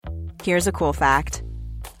Here's a cool fact.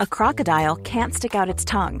 A crocodile can't stick out its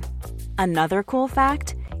tongue. Another cool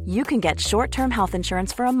fact, you can get short-term health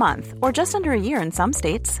insurance for a month or just under a year in some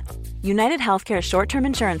states. United Healthcare short-term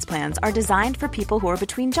insurance plans are designed for people who are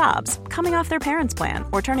between jobs, coming off their parents' plan,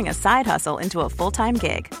 or turning a side hustle into a full-time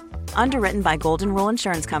gig. Underwritten by Golden Rule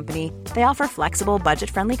Insurance Company, they offer flexible,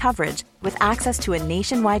 budget-friendly coverage with access to a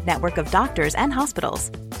nationwide network of doctors and hospitals.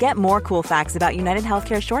 Get more cool facts about United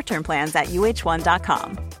Healthcare short-term plans at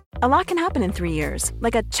uh1.com. A lot can happen in 3 years,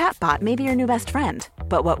 like a chatbot may be your new best friend.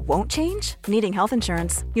 But what won't change? Needing health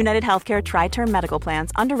insurance. United Healthcare Tri-Term Medical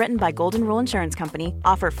Plans, underwritten by Golden Rule Insurance Company,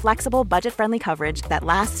 offer flexible, budget-friendly coverage that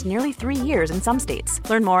lasts nearly 3 years in some states.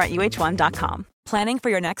 Learn more at uh1.com. Planning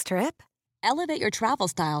for your next trip? Elevate your travel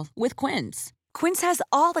style with Quince. Quince has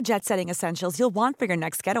all the jet-setting essentials you'll want for your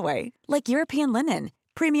next getaway, like European linen,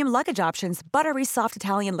 premium luggage options, buttery soft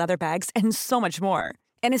Italian leather bags, and so much more.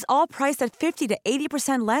 And is all priced at 50 to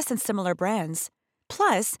 80% less than similar brands.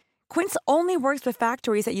 Plus, Quince only works with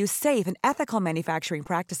factories that use safe and ethical manufacturing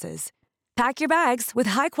practices. Pack your bags with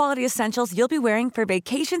high-quality essentials you'll be wearing for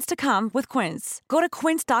vacations to come with Quince. Go to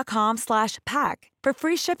quince.com/pack for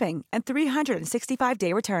free shipping and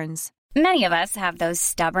 365-day returns. Many of us have those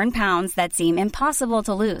stubborn pounds that seem impossible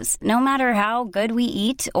to lose, no matter how good we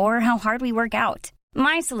eat or how hard we work out.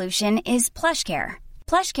 My solution is PlushCare.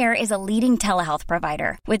 PlushCare is a leading telehealth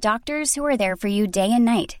provider with doctors who are there for you day and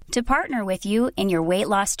night to partner with you in your weight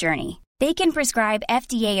loss journey. They can prescribe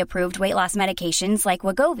FDA-approved weight loss medications like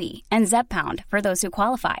Wegovy and Zepbound for those who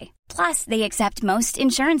qualify. Plus, they accept most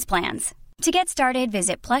insurance plans. To get started,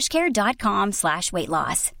 visit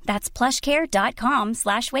plushcare.com/weightloss. That's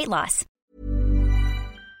plushcare.com/weightloss.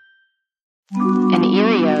 An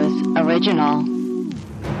Erios original.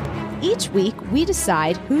 Each week, we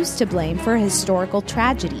decide who's to blame for a historical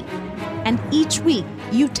tragedy. And each week,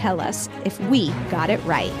 you tell us if we got it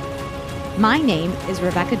right. My name is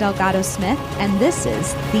Rebecca Delgado-Smith, and this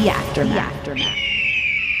is The Aftermath.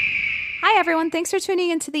 Hi, everyone. Thanks for tuning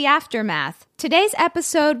into The Aftermath. Today's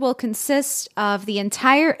episode will consist of the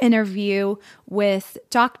entire interview with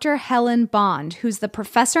Dr. Helen Bond, who's the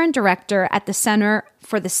professor and director at the Center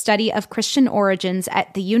for the Study of Christian Origins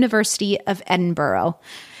at the University of Edinburgh.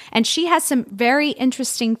 And she has some very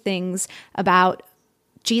interesting things about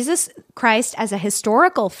Jesus Christ as a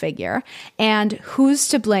historical figure and who's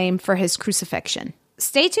to blame for his crucifixion.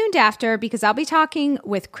 Stay tuned after, because I'll be talking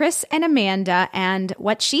with Chris and Amanda, and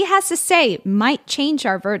what she has to say might change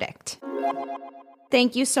our verdict.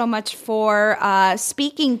 Thank you so much for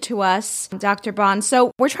speaking to us, Dr. Bond.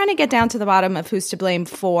 So we're trying to get down to the bottom of who's to blame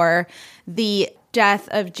for the death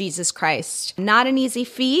of Jesus Christ. Not an easy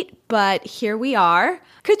feat, but here we are.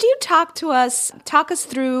 Could you talk us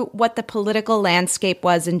through what the political landscape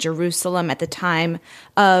was in Jerusalem at the time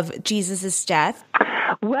of Jesus' death?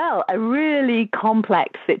 Well, a really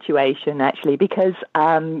complex situation, actually, because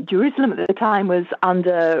Jerusalem at the time was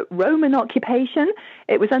under Roman occupation.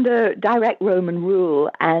 It was under direct Roman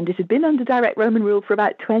rule, and it had been under direct Roman rule for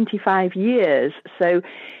about 25 years. So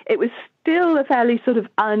it was still a fairly sort of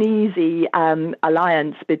uneasy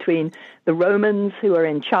alliance between the Romans, who are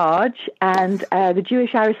in charge, and the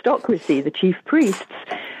Jewish aristocracy, the chief priests,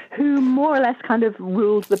 who more or less kind of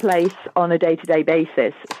ruled the place on a day-to-day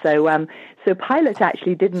basis. So Pilate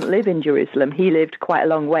actually didn't live in Jerusalem. He lived quite a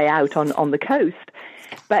long way out on the coast.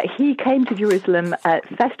 But he came to Jerusalem at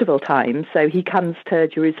festival time. So he comes to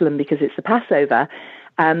Jerusalem because it's the Passover,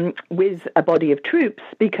 with a body of troops,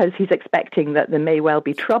 because he's expecting that there may well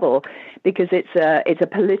be trouble, because it's a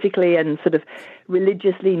politically and sort of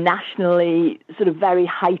religiously, nationally sort of very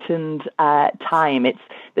heightened time.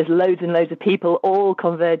 There's loads and loads of people all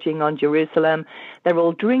converging on Jerusalem. They're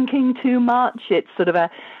all drinking too much. It's sort of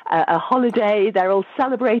a holiday. They're all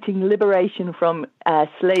celebrating liberation from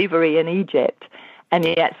slavery in Egypt. And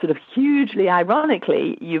yet, sort of hugely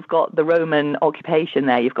ironically, you've got the Roman occupation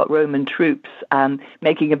there. You've got Roman troops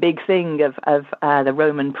making a big thing of the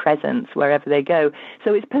Roman presence wherever they go.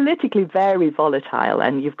 So it's politically very volatile,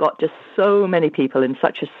 and you've got just so many people in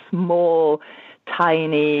such a small,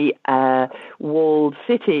 tiny, walled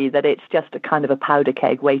city that it's just a kind of a powder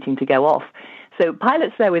keg waiting to go off. So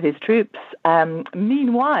Pilate's there with his troops.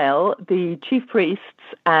 Meanwhile, the chief priests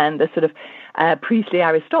and the sort of priestly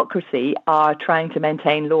aristocracy are trying to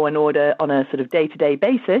maintain law and order on a sort of day-to-day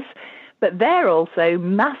basis, but they're also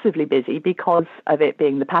massively busy because of it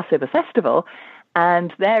being the Passover festival,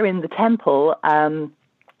 and they're in the temple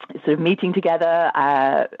sort of meeting together,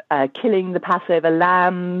 killing the Passover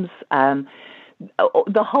lambs,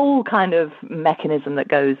 the whole kind of mechanism that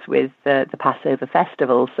goes with the Passover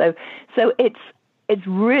festival. So it's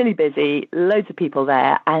really busy, loads of people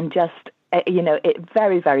there, and just It's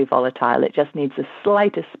very, very volatile. It just needs the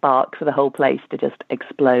slightest spark for the whole place to just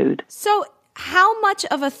explode. So how much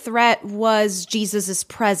of a threat was Jesus'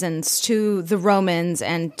 presence to the Romans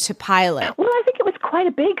and to Pilate? Well, I think it was quite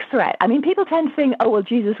a big threat. I mean, people tend to think, oh, well,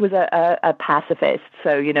 Jesus was a pacifist,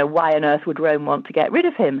 so, why on earth would Rome want to get rid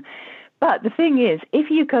of him? But the thing is,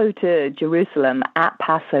 if you go to Jerusalem at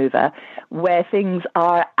Passover, where things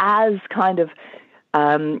are as kind of,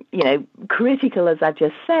 critical as I've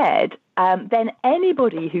just said, then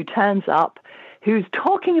anybody who turns up who's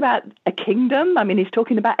talking about a kingdom, I mean, he's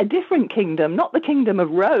talking about a different kingdom, not the kingdom of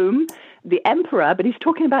Rome, the emperor, but he's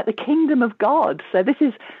talking about the kingdom of God. So this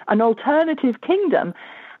is an alternative kingdom.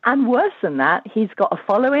 And worse than that, he's got a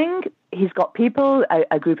following. He's got people,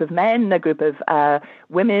 a group of men, a group of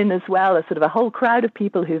women as well, a sort of a whole crowd of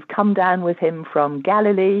people who've come down with him from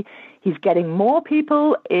Galilee. He's getting more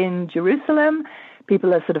people in Jerusalem.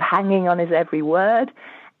 People are sort of hanging on his every word.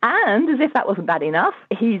 And as if that wasn't bad enough,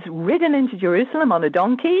 he's ridden into Jerusalem on a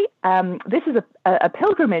donkey. This is a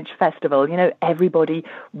pilgrimage festival. Everybody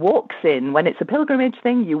walks in. When it's a pilgrimage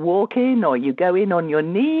thing, you walk in or you go in on your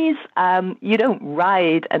knees. You don't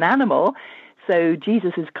ride an animal. So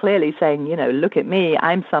Jesus is clearly saying, look at me,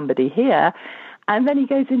 I'm somebody here. And then he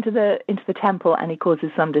goes into the temple and he causes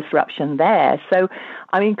some disruption there. So,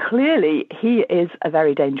 I mean, clearly he is a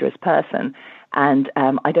very dangerous person. And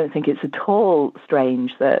I don't think it's at all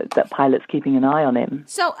strange that Pilate's keeping an eye on him.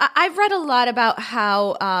 So I've read a lot about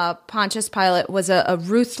how Pontius Pilate was a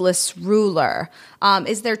ruthless ruler.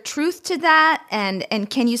 Is there truth to that? And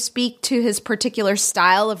can you speak to his particular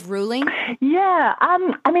style of ruling? Yeah,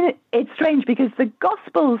 I mean, it's strange because the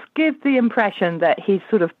Gospels give the impression that he's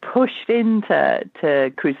sort of pushed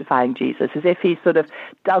into crucifying Jesus, as if he sort of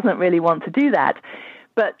doesn't really want to do that.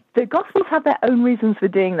 But the Gospels have their own reasons for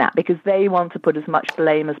doing that because they want to put as much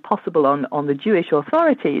blame as possible on the Jewish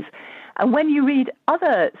authorities. And when you read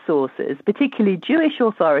other sources, particularly Jewish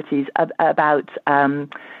authorities about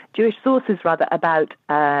Jewish sources about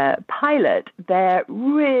Pilate, they're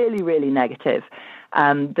really, really negative.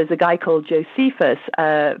 There's a guy called Josephus,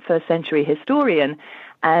 a first-century historian,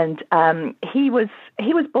 and he was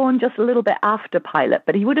born just a little bit after Pilate,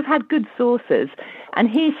 but he would have had good sources. And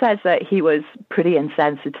he says that he was pretty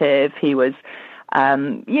insensitive. He was,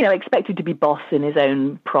 expected to be boss in his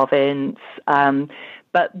own province.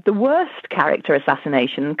 But the worst character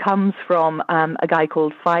assassination comes from a guy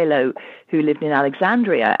called Philo, who lived in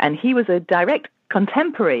Alexandria, and he was a direct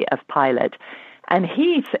contemporary of Pilate. And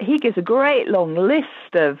he gives a great long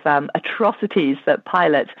list of atrocities that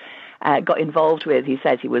Pilate got involved with. He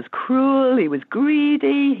says he was cruel, he was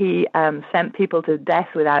greedy, he sent people to death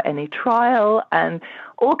without any trial, and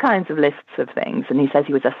all kinds of lists of things. And he says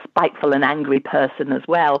he was a spiteful and angry person as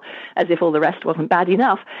well, as if all the rest wasn't bad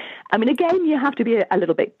enough. I mean, again, you have to be a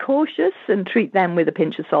little bit cautious and treat them with a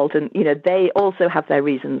pinch of salt. And, they also have their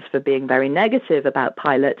reasons for being very negative about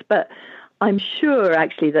Pilate. But I'm sure,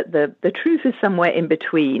 actually, that the truth is somewhere in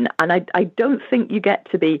between. And I don't think you get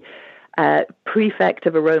to be prefect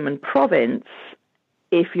of a Roman province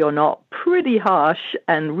if you're not pretty harsh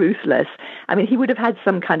and ruthless. I mean, he would have had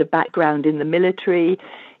some kind of background in the military.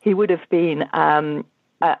 He would have been an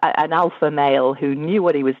alpha male who knew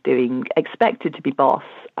what he was doing, expected to be boss,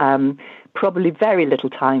 probably very little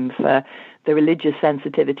time for the religious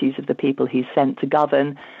sensitivities of the people he's sent to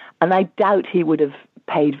govern. And I doubt he would have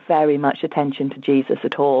paid very much attention to Jesus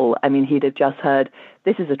at all. I mean, he'd have just heard,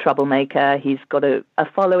 this is a troublemaker, he's got a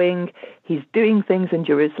following, he's doing things in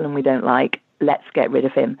Jerusalem we don't like, let's get rid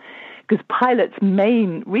of him. Because Pilate's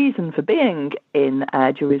main reason for being in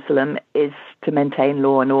Jerusalem is to maintain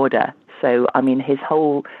law and order. So, I mean,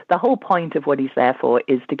 the whole point of what he's there for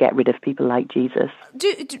is to get rid of people like Jesus.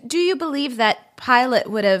 Do you believe that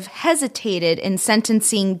Pilate would have hesitated in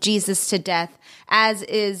sentencing Jesus to death, as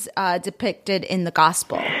is depicted in the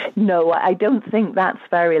Gospel? No, I don't think that's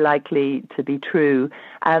very likely to be true.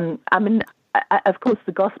 I mean, of course,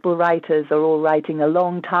 the Gospel writers are all writing a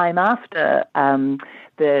long time after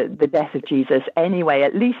the death of Jesus anyway,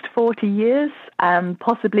 at least 40 years,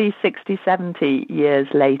 possibly 60, 70 years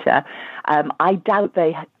later. I doubt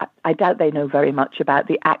they know very much about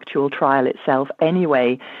the actual trial itself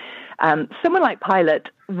anyway. Someone like Pilate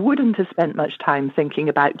wouldn't have spent much time thinking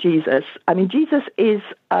about Jesus. I mean, Jesus is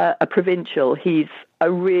a provincial. He's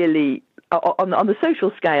a really, on the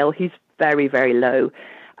social scale, he's very, very low.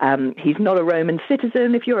 He's not a Roman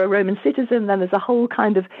citizen. If you're a Roman citizen, then there's a whole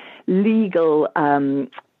kind of legal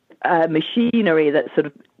machinery that sort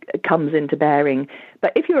of comes into bearing.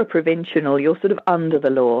 But if you're a provincial, you're sort of under the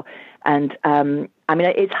law. And I mean,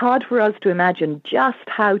 it's hard for us to imagine just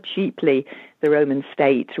how cheaply the Roman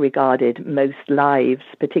state regarded most lives,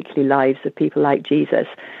 particularly lives of people like Jesus.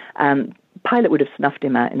 Pilate would have snuffed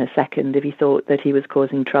him out in a second if he thought that he was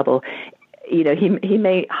causing trouble. You know, he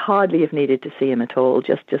may hardly have needed to see him at all,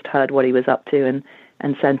 just heard what he was up to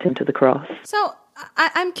and sent him to the cross. So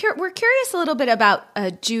we're curious a little bit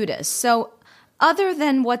about Judas. So other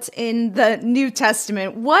than what's in the New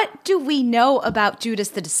Testament, what do we know about Judas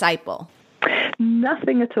the disciple?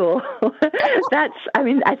 Nothing at all.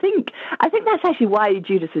 I think that's actually why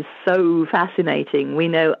Judas is so fascinating. We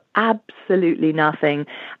know absolutely nothing.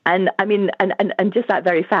 And I mean, and just that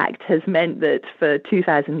very fact has meant that for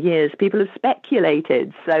 2,000 years, people have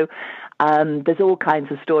speculated. So there's all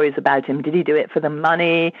kinds of stories about him. Did he do it for the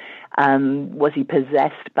money? Was he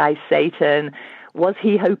possessed by Satan? Was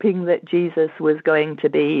he hoping that Jesus was going to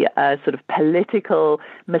be a sort of political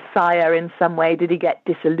messiah in some way? Did he get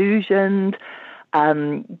disillusioned?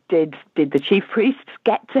 Did the chief priests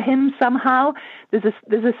get to him somehow? There's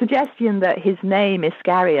a suggestion that his name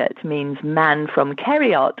Iscariot means man from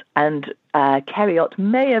Keriot, and Keriot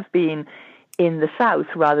may have been in the south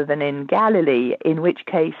rather than in Galilee, in which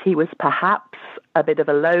case he was perhaps a bit of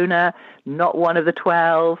a loner, not one of the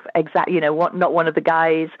 12, not one of the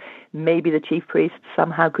guys. Maybe the chief priests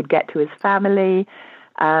somehow could get to his family.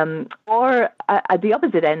 Or at the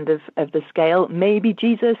opposite end of the scale, maybe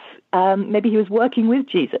Jesus, maybe he was working with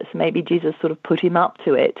Jesus. Maybe Jesus sort of put him up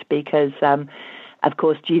to it because, of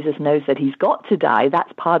course, Jesus knows that he's got to die.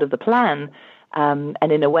 That's part of the plan. And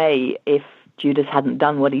in a way, if Judas hadn't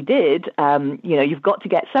done what he did, you've got to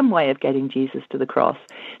get some way of getting Jesus to the cross.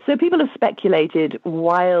 So people have speculated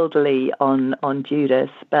wildly on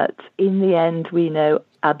Judas, but in the end, we know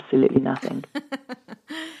absolutely nothing.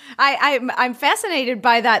 I'm fascinated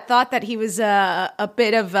by that thought that he was a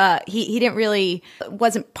bit of he didn't really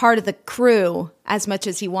wasn't part of the crew as much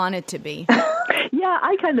as he wanted to be. Yeah,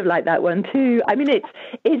 I kind of like that one too. I mean,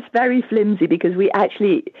 it's very flimsy because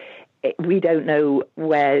we don't know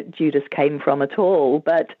where Judas came from at all.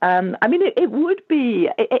 But it would be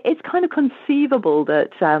it's kind of conceivable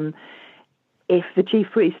that if the chief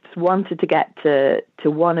priests wanted to get to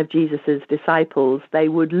one of Jesus's disciples, they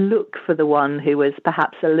would look for the one who was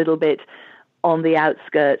perhaps a little bit on the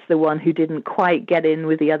outskirts, the one who didn't quite get in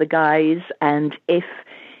with the other guys. And if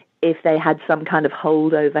they had some kind of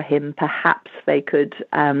hold over him, perhaps they could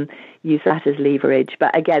use that as leverage.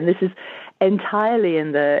 But again, this is entirely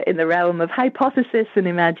in the realm of hypothesis and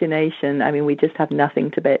imagination. I mean, we just have nothing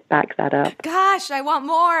to back that up. Gosh, I want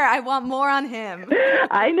more. I want more on him.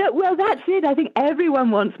 I know. Well, that's it. I think everyone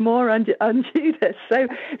wants more on Judas. So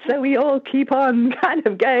we all keep on kind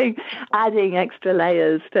of adding extra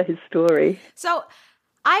layers to his story. So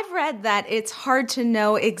I've read that it's hard to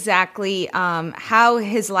know exactly how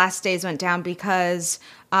his last days went down because,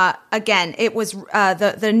 again, it was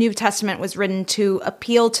the New Testament was written to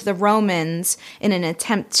appeal to the Romans in an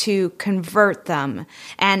attempt to convert them,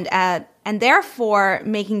 and therefore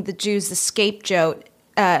making the Jews the scapegoat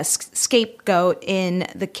in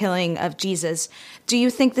the killing of Jesus. Do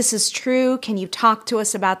you think this is true? Can you talk to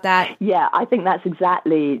us about that? Yeah, I think that's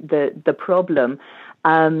exactly the problem.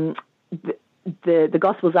 The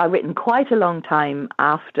Gospels are written quite a long time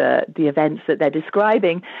after the events that they're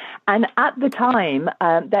describing. And at the time,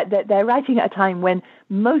 they're writing at a time when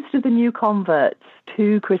most of the new converts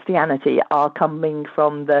to Christianity are coming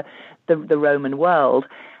from the Roman world.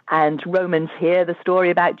 And Romans hear the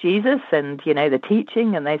story about Jesus and, the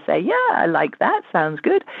teaching, and they say, yeah, I like that, sounds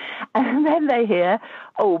good. And then they hear,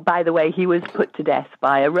 oh, by the way, he was put to death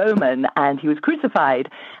by a Roman and he was crucified.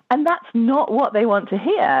 And that's not what they want to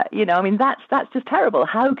hear. That's just terrible.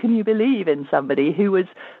 How can you believe in somebody who was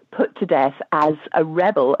put to death as a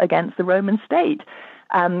rebel against the Roman state?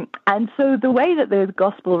 And so the way that the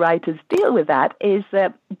gospel writers deal with that is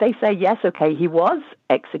that they say, yes, okay, he was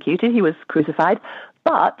executed, he was crucified,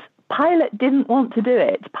 but Pilate didn't want to do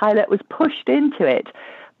it. Pilate was pushed into it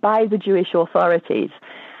by the Jewish authorities.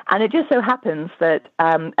 And it just so happens that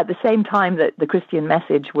at the same time that the Christian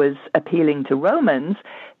message was appealing to Romans,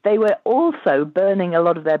 they were also burning a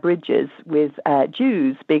lot of their bridges with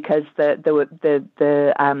Jews because the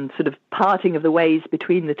sort of parting of the ways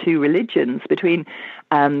between the two religions, between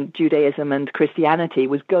Judaism and Christianity,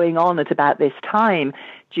 was going on at about this time.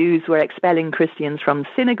 Jews were expelling Christians from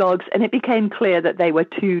synagogues, and it became clear that they were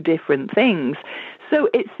two different things. So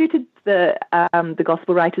it suited the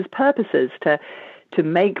gospel writers' purposes to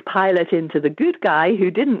make Pilate into the good guy who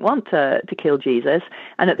didn't want to kill Jesus,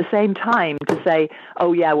 and at the same time to say,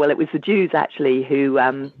 oh yeah, well, it was the Jews actually who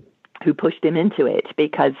pushed him into it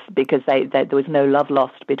because there was no love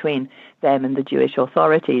lost between them and the Jewish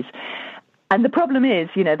authorities. And the problem is,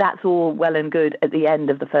 that's all well and good at the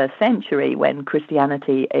end of the first century when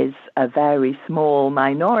Christianity is a very small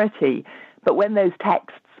minority. But when those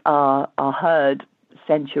texts are heard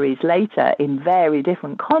centuries later in very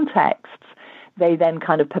different contexts, they then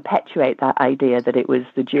kind of perpetuate that idea that it was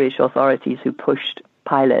the Jewish authorities who pushed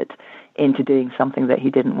Pilate into doing something that he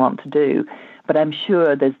didn't want to do. But I'm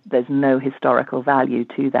sure there's no historical value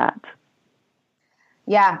to that.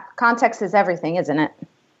 Yeah, context is everything, isn't it?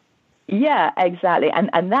 Yeah, exactly.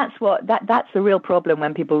 And that's that's the real problem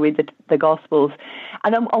when people read the Gospels.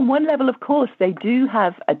 And on one level, of course, they do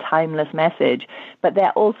have a timeless message, but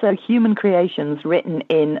they're also human creations written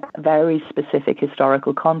in very specific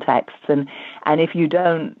historical contexts. And if you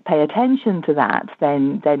don't pay attention to that,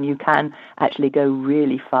 then you can actually go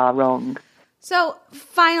really far wrong. So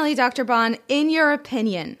finally, Dr. Bond, in your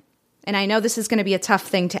opinion, and I know this is going to be a tough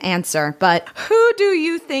thing to answer, but who do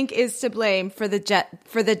you think is to blame for the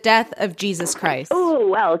death of Jesus Christ? Oh,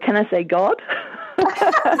 well, can I say God?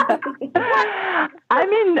 I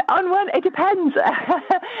mean, on one, it depends.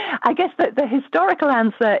 I guess that the historical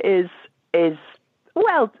answer is,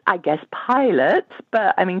 well, I guess Pilate,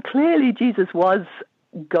 but I mean, clearly Jesus was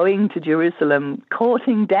going to Jerusalem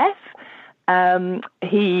courting death.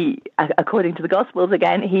 He, according to the Gospels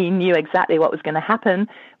again, he knew exactly what was going to happen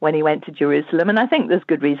when he went to Jerusalem. And I think there's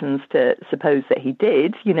good reasons to suppose that he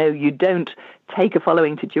did. You don't take a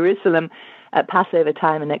following to Jerusalem at Passover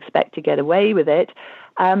time and expect to get away with it.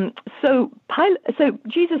 So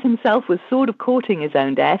Jesus himself was sort of courting his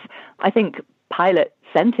own death. I think Pilate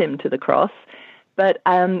sent him to the cross. But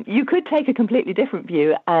you could take a completely different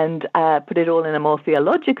view and put it all in a more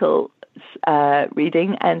theological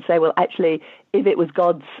reading and say, well, actually, if it was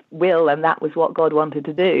God's will and that was what God wanted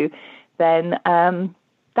to do, then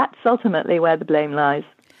that's ultimately where the blame lies.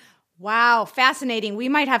 Wow, fascinating. We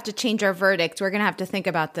might have to change our verdict. We're going to have to think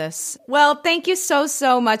about this. Well, thank you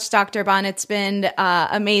so much, Dr. Bond. It's been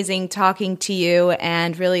amazing talking to you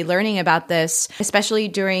and really learning about this, especially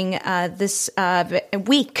during this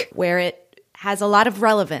week where it has a lot of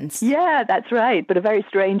relevance. Yeah, that's right. But a very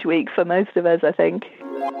strange week for most of us, I think.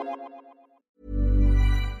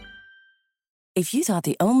 If you thought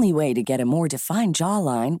the only way to get a more defined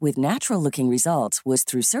jawline with natural-looking results was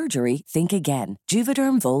through surgery, think again.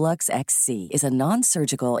 Juvederm Volux XC is a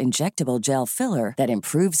non-surgical injectable gel filler that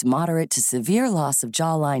improves moderate to severe loss of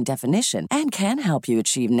jawline definition and can help you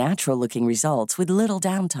achieve natural-looking results with little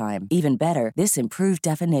downtime. Even better, this improved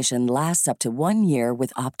definition lasts up to 1 year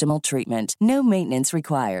with optimal treatment. No maintenance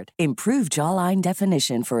required. Improve jawline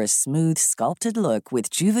definition for a smooth, sculpted look with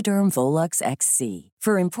Juvederm Volux XC.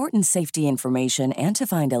 For important safety information and to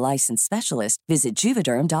find a licensed specialist, visit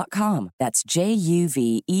Juvederm.com. That's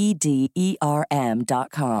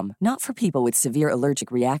Juvederm.com. Not for people with severe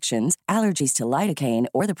allergic reactions, allergies to lidocaine,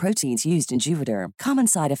 or the proteins used in Juvederm. Common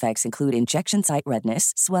side effects include injection site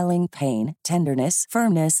redness, swelling, pain, tenderness,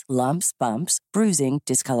 firmness, lumps, bumps, bruising,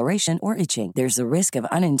 discoloration, or itching. There's a risk of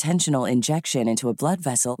unintentional injection into a blood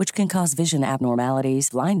vessel, which can cause vision abnormalities,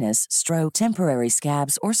 blindness, stroke, temporary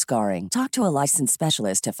scabs, or scarring. Talk to a licensed specialist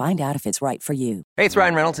to find out if it's right for you. Hey, it's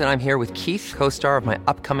Ryan Reynolds, and I'm here with Keith, co-star of my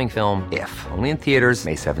upcoming film, If, only in theaters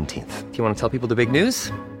May 17th. Do you want to tell people the big news?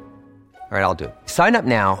 All right, I'll do it. Sign up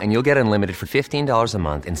now and you'll get unlimited for $15 a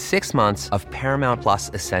month and 6 months of Paramount Plus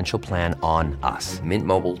Essential Plan on us.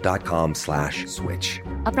 MintMobile.com/switch.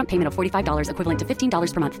 Upfront payment of $45 equivalent to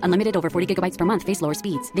 $15 per month. Unlimited over 40 gigabytes per month. Face lower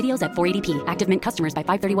speeds. Videos at 480p. Active Mint customers by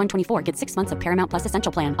 531.24 get 6 months of Paramount Plus Essential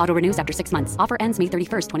Plan. Auto renews after 6 months. Offer ends May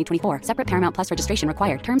 31st, 2024. Separate Paramount Plus registration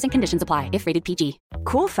required. Terms and conditions apply if rated PG.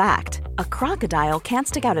 Cool fact, a crocodile can't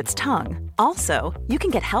stick out its tongue. Also, you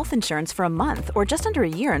can get health insurance for a month or just under a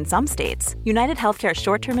year in some states. United Healthcare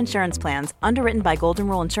short-term insurance plans, underwritten by Golden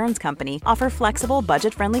Rule Insurance Company, offer flexible,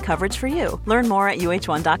 budget-friendly coverage for you. Learn more at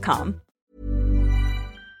uh1.com.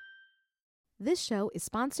 This show is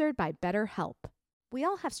sponsored by BetterHelp. We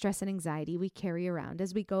all have stress and anxiety we carry around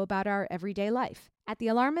as we go about our everyday life. At The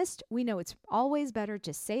Alarmist, we know it's always better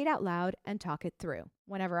to say it out loud and talk it through.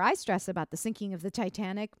 Whenever I stress about the sinking of the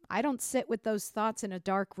Titanic, I don't sit with those thoughts in a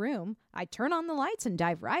dark room. I turn on the lights and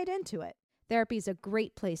dive right into it. Therapy is a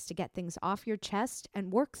great place to get things off your chest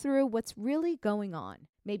and work through what's really going on.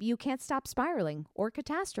 Maybe you can't stop spiraling or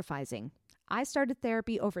catastrophizing. I started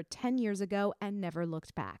therapy over 10 years ago and never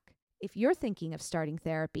looked back. If you're thinking of starting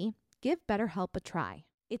therapy, give BetterHelp a try.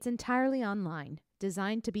 It's entirely online,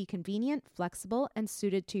 designed to be convenient, flexible, and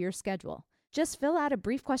suited to your schedule. Just fill out a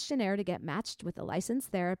brief questionnaire to get matched with a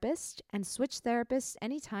licensed therapist and switch therapists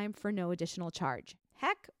anytime for no additional charge.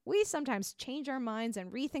 Heck, we sometimes change our minds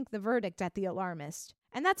and rethink the verdict at The Alarmist.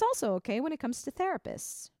 And that's also okay when it comes to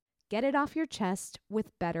therapists. Get it off your chest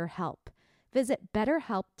with BetterHelp. Visit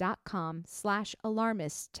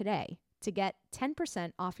betterhelp.com/alarmist today to get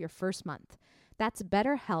 10% off your first month. That's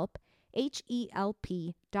BetterHelp,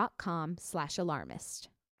 HELP.com/alarmist.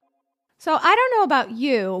 So I don't know about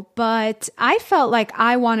you, but I felt like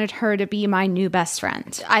I wanted her to be my new best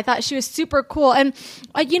friend. I thought she was super cool. And,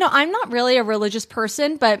 I'm not really a religious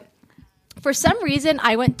person, but for some reason,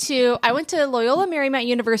 I went to Loyola Marymount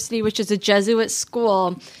University, which is a Jesuit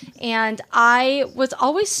school, and I was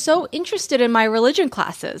always so interested in my religion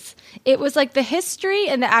classes. It was like the history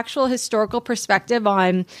and the actual historical perspective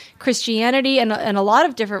on Christianity and a lot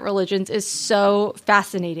of different religions is so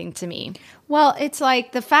fascinating to me. Well, it's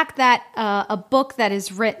like the fact that a book that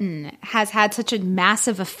is written has had such a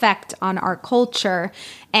massive effect on our culture,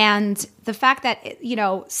 and the fact that,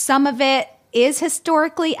 some of it is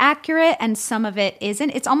historically accurate and some of it isn't.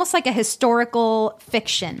 It's almost like a historical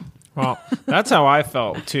fiction. Well, that's how I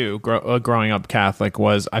felt too. Growing up Catholic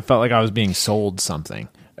I felt like I was being sold something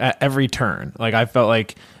at every turn. Like I felt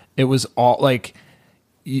like it was all like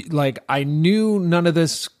I knew none of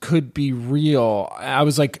this could be real. I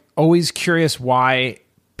was like always curious why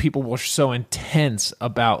people were so intense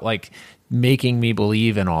about like making me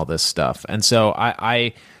believe in all this stuff. And so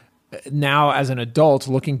I now as an adult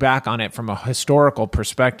looking back on it from a historical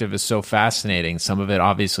perspective is so fascinating. Some of it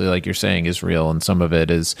obviously, like you're saying, is real, and some of it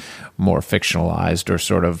is more fictionalized or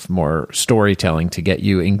sort of more storytelling to get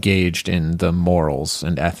you engaged in the morals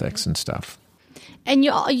and ethics and stuff. And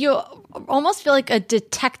you almost feel like a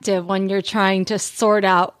detective when you're trying to sort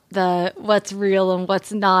out what's real and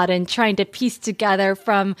what's not, and trying to piece together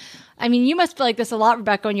from. I mean, you must feel like this a lot,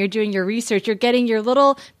 Rebecca, when you're doing your research. You're getting your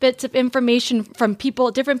little bits of information from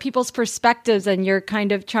different people's perspectives, and you're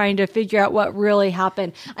kind of trying to figure out what really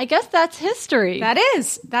happened. I guess that's history. That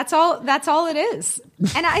is. That's all it is.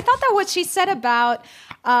 And I thought that what she said about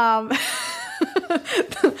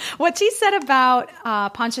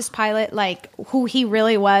Pontius Pilate, like who he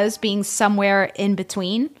really was, being somewhere in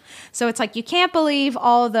between. So it's like you can't believe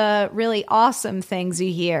all the really awesome things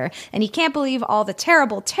you hear, and you can't believe all the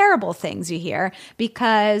terrible, terrible things you hear,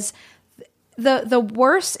 because the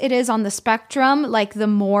worse it is on the spectrum, like the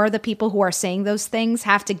more the people who are saying those things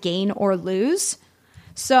have to gain or lose.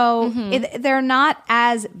 So they're not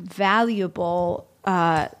as valuable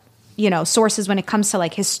sources when it comes to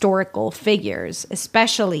like historical figures,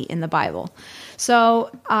 especially in the Bible.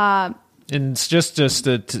 So, and just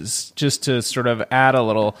to sort of add a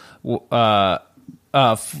little, whatever,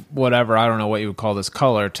 I don't know what you would call this,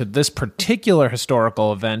 color to this particular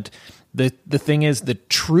historical event. The thing is, the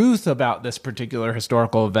truth about this particular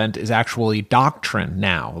historical event is actually doctrine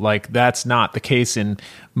now. Like that's not the case in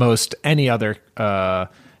most any other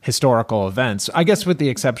historical events, I guess, with the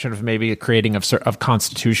exception of maybe creating of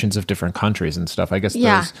constitutions of different countries and stuff. I guess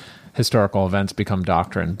those historical events become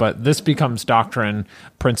doctrine, but this becomes doctrine,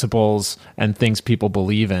 principles, and things people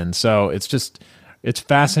believe in. So it's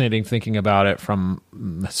fascinating thinking about it from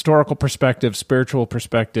historical perspective, spiritual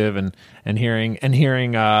perspective, and hearing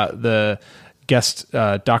the guest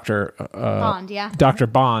Dr.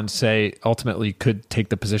 Bond say ultimately could take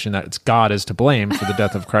the position that it's God is to blame for the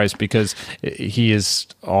death of Christ because he is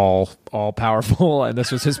all powerful and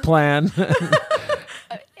this was his plan.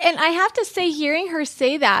 And I have to say, hearing her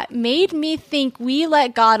say that made me think we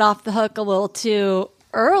let God off the hook a little too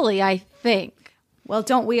early, I think. Well,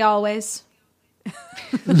 don't we always?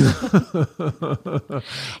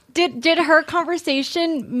 Did her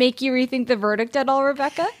conversation make you rethink the verdict at all,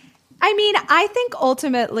 Rebecca? I mean, I think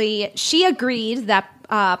ultimately she agreed that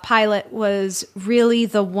Pilate was really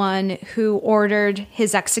the one who ordered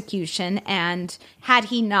his execution, and had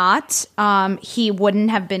he not, he wouldn't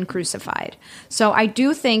have been crucified. So I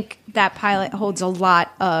do think that Pilate holds a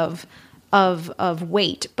lot of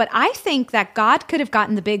weight, but I think that God could have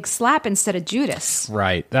gotten the big slap instead of Judas.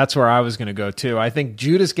 Right, that's where I was going to go too. I think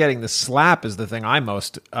Judas getting the slap is the thing I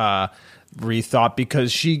most rethought, because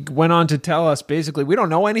she went on to tell us basically we don't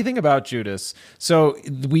know anything about Judas, so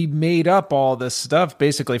we made up all this stuff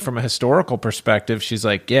basically from a historical perspective. She's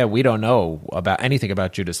like, yeah, we don't know about anything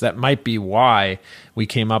about Judas. That might be why we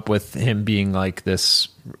came up with him being like this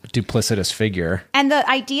duplicitous figure, and the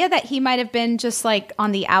idea that he might have been just like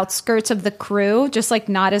on the outskirts of the crew, just like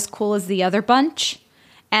not as cool as the other bunch.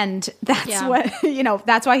 And that's what,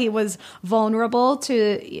 that's why he was vulnerable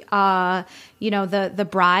to, the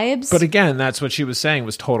bribes. But again, that's what she was saying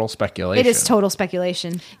was total speculation. It is total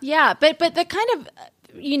speculation. Yeah, but the kind of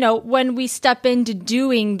when we step into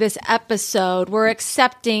doing this episode, we're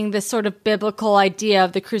accepting this sort of biblical idea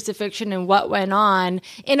of the crucifixion and what went on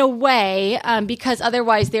in a way, because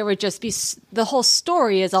otherwise there would just be the whole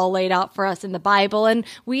story is all laid out for us in the Bible. And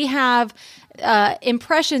we have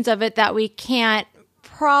impressions of it that we can't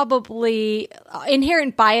probably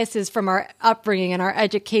inherent biases from our upbringing and our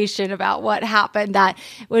education about what happened that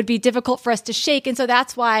would be difficult for us to shake. And so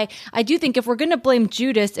that's why I do think if we're going to blame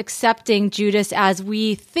Judas, accepting Judas as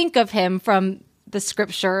we think of him from the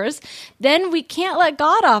scriptures, then we can't let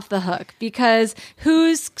God off the hook, because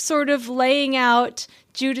who's sort of laying out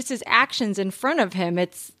Judas's actions in front of him?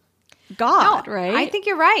 It's God, right? I think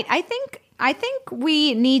you're right. I think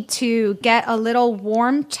we need to get a little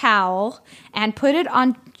warm towel and put it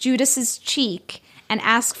on Judas's cheek and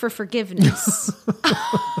ask for forgiveness.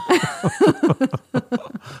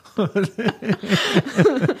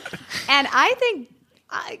 And I think,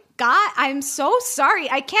 God, I'm so sorry.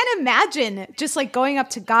 I can't imagine just like going up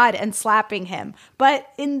to God and slapping him.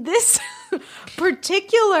 But in this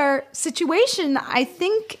particular situation, I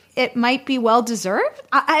think it might be well deserved.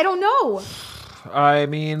 I don't know. I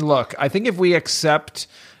mean, look, I think if we accept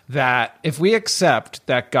that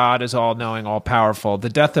God is all knowing, all powerful, the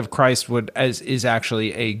death of Christ is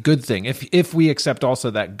actually a good thing. If we accept also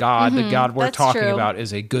that God, the God we're talking about,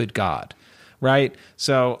 is a good God, right?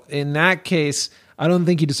 So in that case, I don't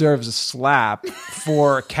think he deserves a slap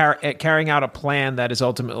for carrying out a plan that is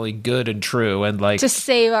ultimately good and true, and like to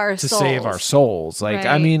save our souls. Like, right.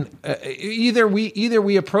 I mean, either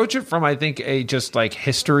we approach it from, I think, a just like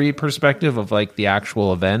history perspective of like the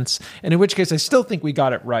actual events, and in which case I still think we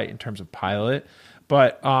got it right in terms of Pilate,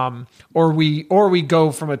 but or we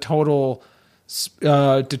go from a total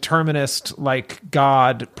determinist like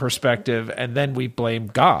God perspective, and then we blame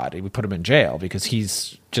God and we put him in jail because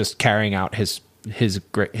he's just carrying out his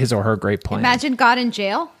or her great plan. Imagine God in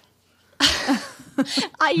jail.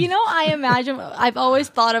 I imagine, I've always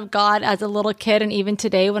thought of God as a little kid, and even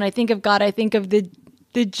today when I think of God, I think of the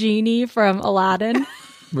genie from Aladdin.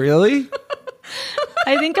 Really?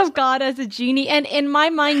 I think of God as a genie, and in my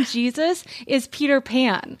mind, Jesus is Peter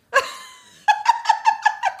Pan.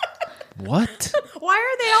 What? Why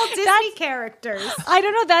are they all Disney characters? I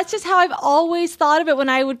don't know. That's just how I've always thought of it. When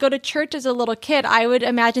I would go to church as a little kid, I would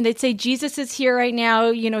imagine they'd say, Jesus is here right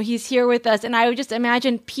now. He's here with us. And I would just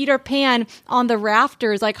imagine Peter Pan on the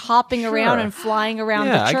rafters, like hopping around and flying around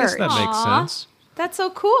the church. I guess that makes sense. That's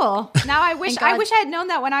so cool. Now I wish I had known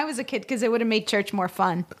that when I was a kid, because it would have made church more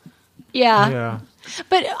fun. Yeah.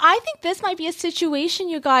 But I think this might be a situation,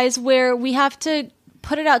 you guys, where we have to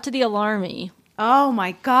put it out to the alarmy. Oh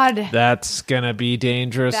my God. That's going to be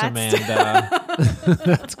dangerous, Amanda.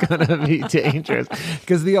 That's going to be dangerous.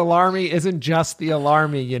 Because the alarmy isn't just the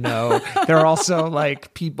alarmy, They're also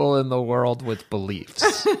like people in the world with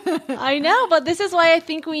beliefs. I know, but this is why I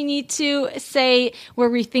think we need to say, we're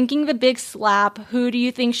rethinking the big slap. Who do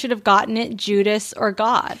you think should have gotten it, Judas or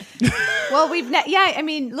God? Well,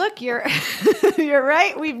 look, you're you're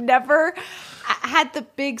right. We've never had the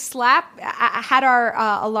big slap, had our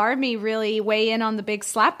alarmy really weigh in on the big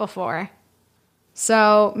slap before.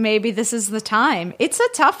 So maybe this is the time. It's a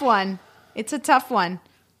tough one.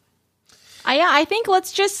 I think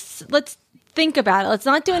let's think about it. Let's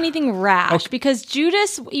not do anything rash, because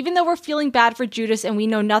Judas, even though we're feeling bad for Judas and we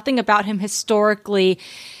know nothing about him historically,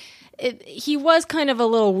 he was kind of a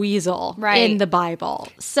little weasel in the Bible.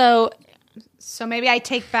 So maybe I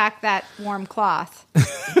take back that warm cloth.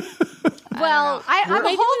 Well, I'm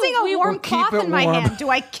holding a warm cloth in my hand. Do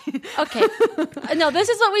I? Okay. No, this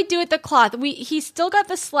is what we do with the cloth. He still got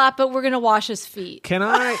the slap, but we're going to wash his feet. Can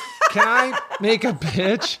I make a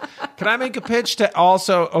pitch? Can I make a pitch to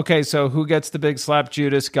also, so who gets the big slap?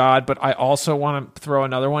 Judas, God, but I also want to throw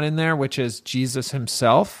another one in there, which is Jesus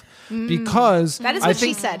himself. Because that is what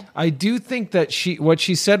she said. I do think that what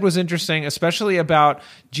she said was interesting, especially about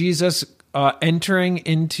Jesus entering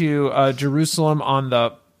into Jerusalem on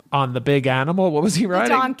the big animal. What was he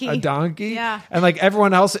riding? A donkey. Yeah. And like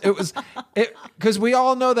everyone else, because we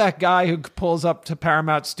all know that guy who pulls up to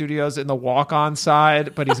Paramount Studios in the walk-on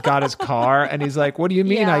side, but he's got his car and he's like, what do you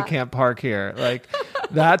mean I can't park here? Like,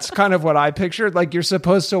 that's kind of what I pictured. Like, you're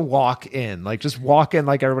supposed to walk in, like just walk in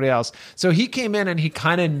like everybody else. So he came in and he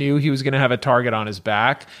kind of knew he was going to have a target on his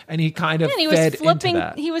back, and he kind of fed into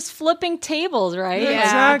that. He was flipping tables, right?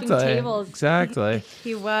 Yeah, exactly. Tables. Exactly.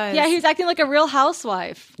 He was. Yeah, he was acting like a real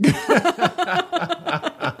housewife.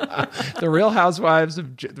 The Real Housewives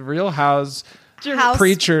of the Real House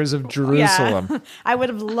Preachers of Jerusalem. Yeah. I would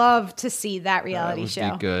have loved to see that reality show.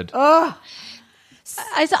 That would be good. Oh.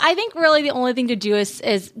 I think really the only thing to do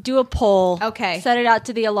is do a poll. Okay. Set it out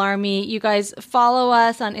to the Alarmy. You guys follow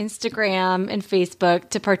us on Instagram and Facebook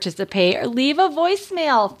to participate, or leave a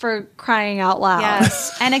voicemail for crying out loud.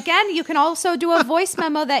 Yes. And again, you can also do a voice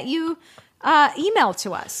memo that you email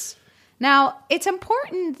to us. Now, it's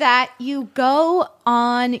important that you go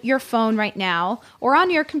on your phone right now or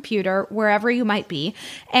on your computer, wherever you might be,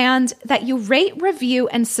 and that you rate, review,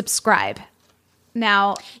 and subscribe.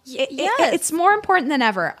 Now, it's more important than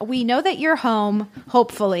ever. We know that you're home,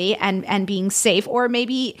 hopefully, and being safe, or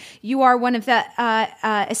maybe you are one of the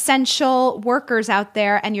essential workers out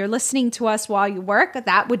there and you're listening to us while you work.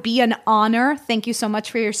 That would be an honor. Thank you so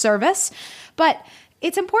much for your service. But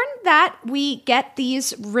it's important that we get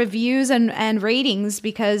these reviews and ratings,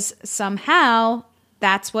 because somehow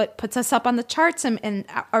that's what puts us up on the charts.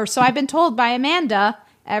 Or so I've been told by Amanda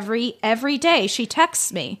every day. She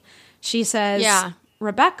texts me. She says,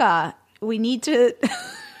 Rebecca, we need to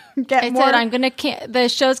get more. The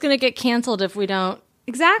show's going to get canceled if we don't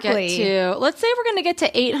let's say we're going to get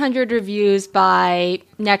to 800 reviews by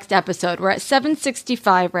next episode. We're at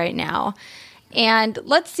 765 right now. And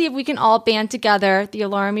let's see if we can all band together. The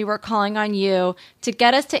Alarmy, we're calling on you to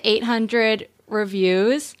get us to 800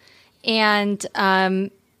 reviews. And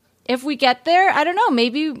if we get there, I don't know,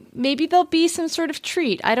 maybe there'll be some sort of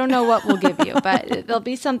treat. I don't know what we'll give you, but there'll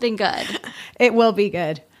be something good. It will be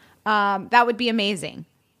good. That would be amazing.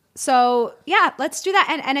 So yeah, let's do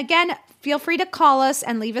that. And again, feel free to call us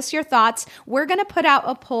and leave us your thoughts. We're going to put out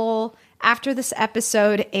a poll after this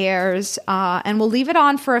episode airs, and we'll leave it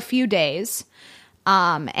on for a few days.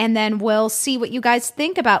 And then we'll see what you guys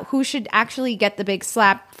think about who should actually get the big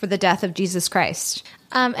slap for the death of Jesus Christ.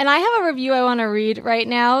 And I have a review I want to read right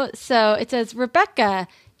now. So it says, Rebecca,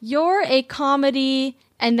 you're a comedy,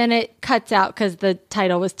 and then it cuts out because the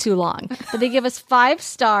title was too long. But they give us 5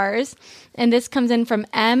 stars, and this comes in from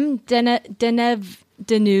M. Denuve.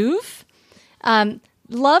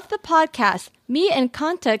 Love the podcast. Me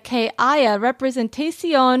encanta que haya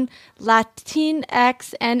representación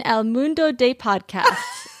Latinx en el mundo de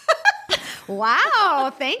podcasts.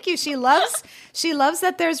 Wow, thank you. She loves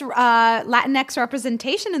that there's Latinx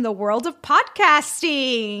representation in the world of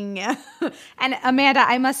podcasting. And Amanda,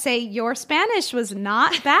 I must say your Spanish was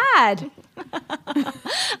not bad.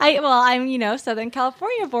 I'm Southern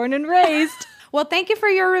California, born and raised. Well, thank you for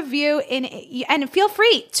your review, and feel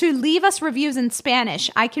free to leave us reviews in Spanish.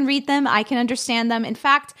 I can read them. I can understand them. In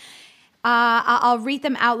fact, I'll read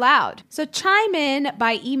them out loud. So chime in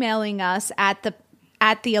by emailing us at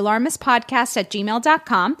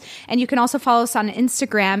thealarmistpodcast@gmail.com. And you can also follow us on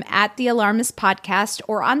Instagram at thealarmistpodcast,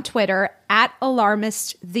 or on Twitter at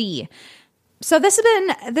alarmistthe. So this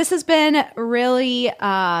has been really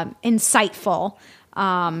insightful.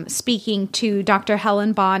 Speaking to Dr.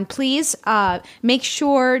 Helen Bond, please make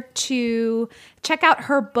sure to check out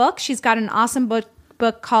her book. She's got an awesome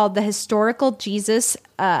book called The Historical Jesus,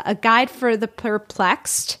 a guide for the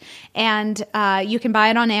perplexed, and you can buy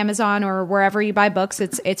it on Amazon or wherever you buy books.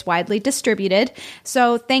 It's widely distributed.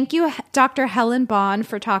 So thank you, Dr. Helen Bond,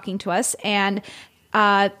 for talking to us, and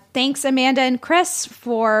thanks, Amanda and Chris,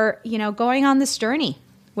 for going on this journey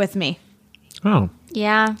with me. Oh,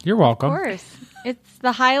 yeah, you're welcome. Of course. It's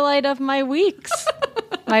the highlight of my weeks.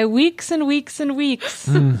 My weeks and weeks and weeks.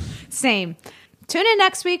 Same. Tune in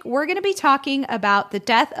next week. We're going to be talking about the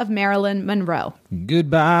death of Marilyn Monroe.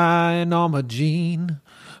 Goodbye, Norma Jean.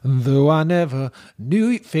 Though I never knew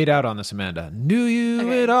you. Fade out on this, Amanda. Knew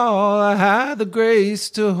you at all. I had the grace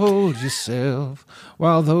to hold yourself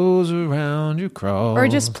while those around you crawled. Or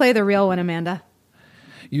just play the real one, Amanda.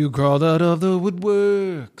 You crawled out of the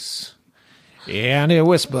woodworks. And it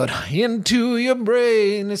whispered into your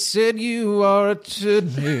brain. It said you are a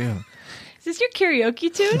treadmill. Is this your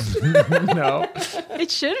karaoke tune? No.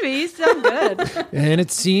 It should be. So good. And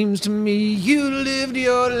it seems to me you lived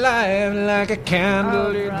your life like a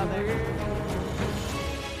candle. Oh, brother.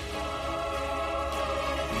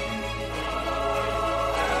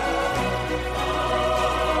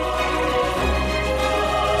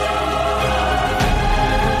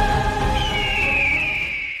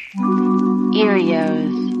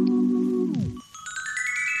 Erios.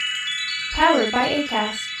 Powered by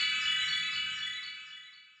Acast.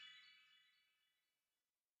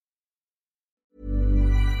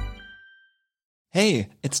 Hey,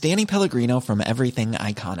 it's Danny Pellegrino from Everything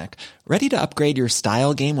Iconic. Ready to upgrade your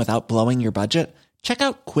style game without blowing your budget? Check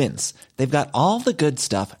out Quince. They've got all the good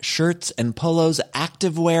stuff, shirts and polos,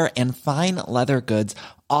 activewear, and fine leather goods,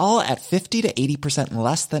 all at 50 to 80%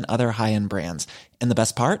 less than other high-end brands. And the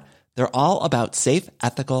best part? They're all about safe,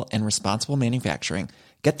 ethical, and responsible manufacturing.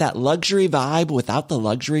 Get that luxury vibe without the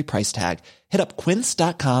luxury price tag. Hit up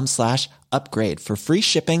quince.com/upgrade for free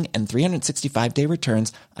shipping and 365-day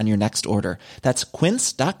returns on your next order. That's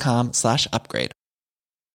quince.com/upgrade.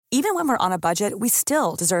 Even when we're on a budget, we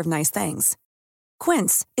still deserve nice things.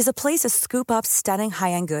 Quince is a place to scoop up stunning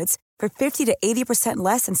high-end goods for 50 to 80%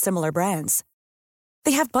 less than similar brands.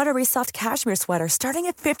 They have buttery soft cashmere sweaters starting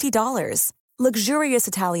at $50, luxurious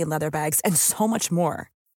Italian leather bags, and so much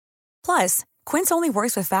more. Plus, Quince only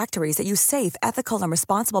works with factories that use safe, ethical, and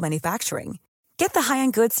responsible manufacturing. Get the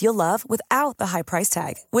high-end goods you'll love without the high price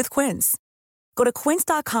tag with Quince. Go to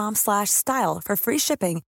quince.com/style for free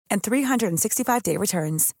shipping and 365-day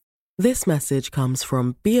returns. This message comes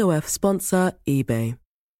from BOF sponsor eBay.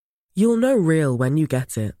 You'll know real when you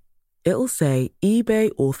get it. It'll say eBay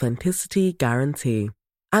Authenticity Guarantee.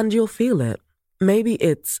 And you'll feel it. Maybe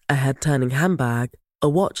it's a head-turning handbag, a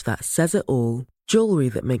watch that says it all, jewelry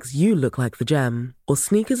that makes you look like the gem, or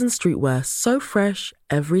sneakers and streetwear so fresh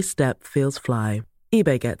every step feels fly.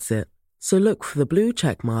 eBay gets it. So look for the blue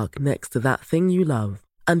check mark next to that thing you love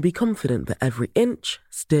and be confident that every inch,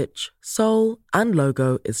 stitch, sole, and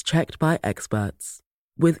logo is checked by experts.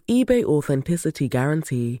 With eBay Authenticity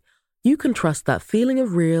Guarantee, you can trust that feeling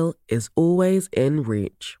of real is always in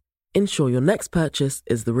reach. Ensure your next purchase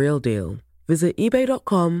is the real deal. Visit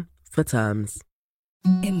ebay.com for terms.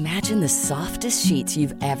 Imagine the softest sheets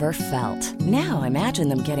you've ever felt. Now imagine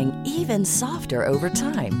them getting even softer over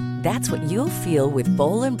time. That's what you'll feel with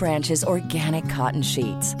Boll & Branch's organic cotton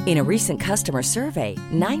sheets. In a recent customer survey,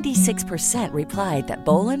 96% replied that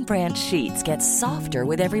Boll & Branch sheets get softer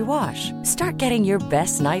with every wash. Start getting your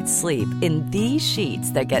best night's sleep in these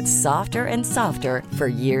sheets that get softer and softer for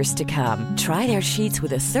years to come. Try their sheets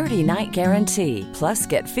with a 30-night guarantee. Plus,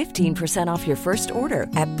 get 15% off your first order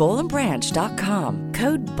at bollandbranch.com.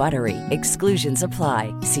 Code BUTTERY. Exclusions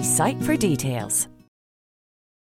apply. See site for details.